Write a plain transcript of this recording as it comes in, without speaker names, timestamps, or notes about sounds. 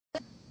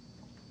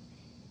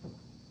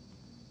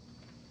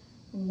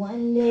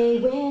One day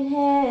when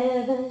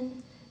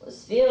heaven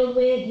was filled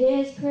with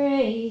his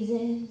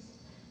praises,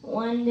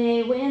 one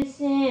day when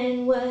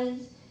sin was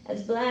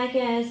as black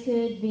as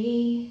could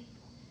be,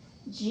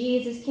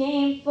 Jesus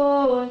came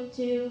forth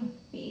to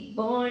be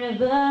born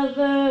of a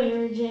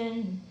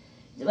virgin,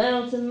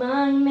 dwelt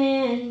among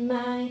men,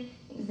 my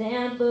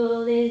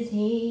example is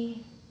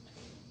he.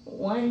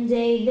 One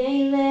day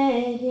they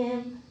led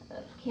him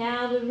up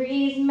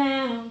Calvary's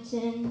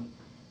mountain,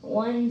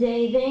 one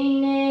day they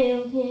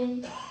nailed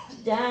him to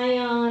die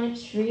on a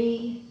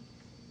tree.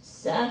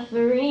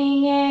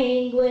 Suffering,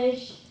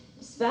 anguish,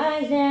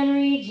 despised and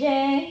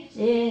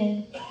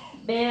rejected,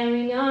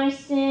 bearing our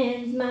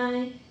sins,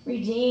 my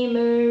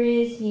Redeemer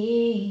is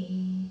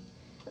he.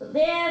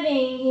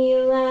 Living, he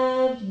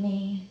loved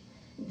me,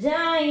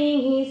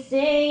 dying, he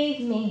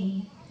saved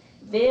me,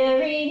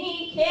 buried,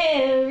 he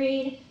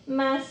carried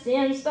my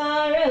sins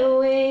far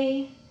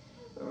away,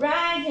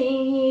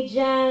 rising, he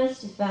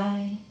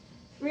justified,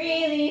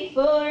 freely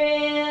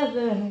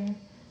forever.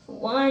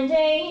 One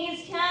day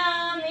he's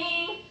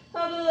coming,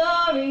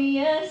 oh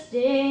glorious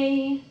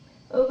day,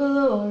 oh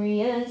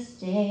glorious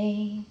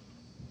day.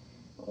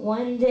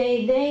 One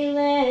day they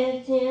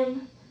left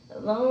him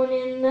alone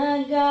in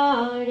the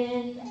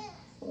garden,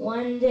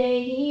 one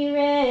day he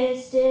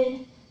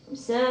rested from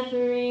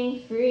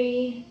suffering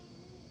free.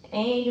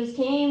 Angels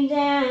came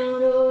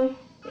down o'er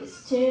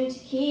his tomb to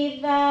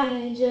keep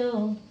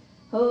vigil,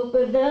 hope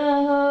of the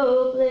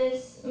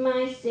hopeless,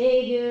 my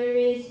Savior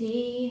is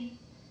he.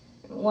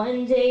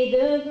 One day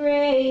the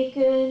grave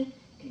could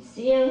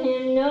conceal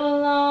him no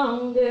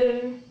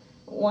longer,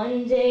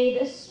 one day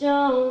the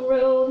stone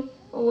rolled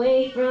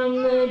away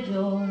from the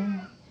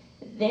door.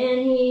 Then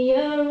he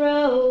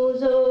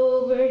arose,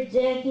 over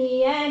death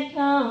he had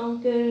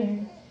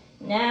conquered,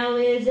 now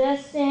is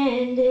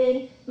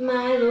ascended,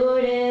 my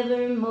Lord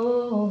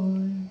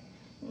evermore.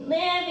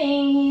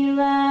 Living, he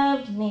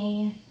loved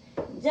me,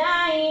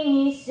 dying,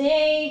 he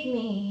saved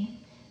me,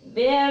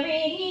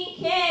 buried, he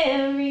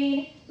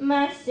carried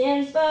my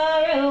sins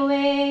far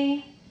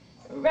away,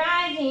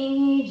 rising,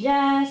 he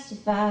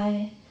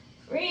justified,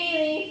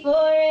 freely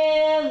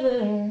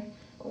forever.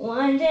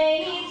 One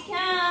day he's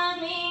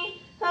coming,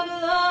 a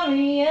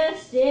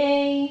glorious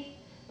day,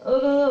 a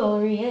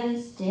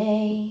glorious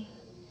day.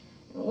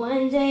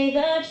 One day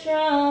the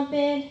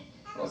trumpet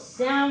will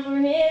sound for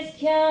his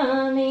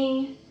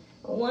coming,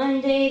 one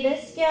day the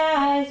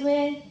skies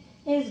with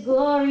his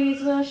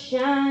glories will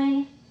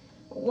shine.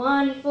 A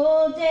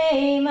wonderful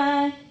day,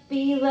 my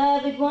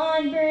beloved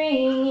one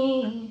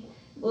bringing,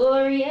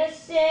 glorious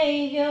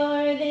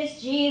Savior,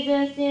 this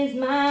Jesus is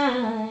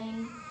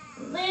mine.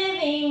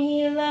 Living,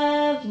 he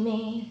loved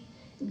me,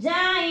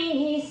 dying,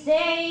 he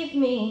saved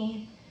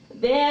me,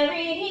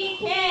 buried, he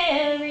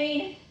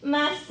carried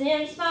my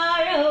sins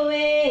far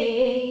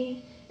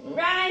away, and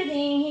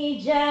rising,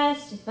 he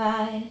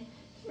justified,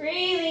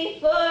 freely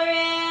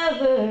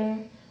forever.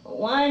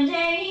 One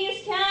day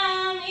he's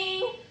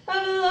coming,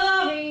 a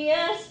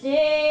glorious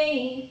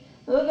day,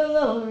 a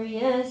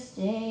glorious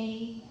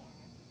day.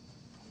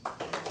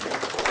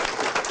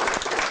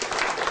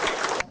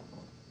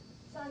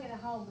 Sung it at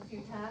home a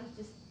few times,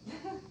 just you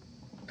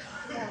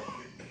know,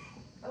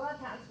 a lot of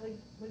times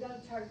we go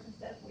to church and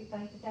stuff, we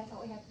think that that's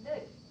all we have to do.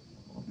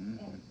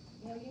 And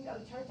you know, you can go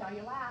to church all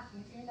your life,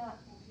 and if you don't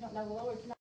know the Lord,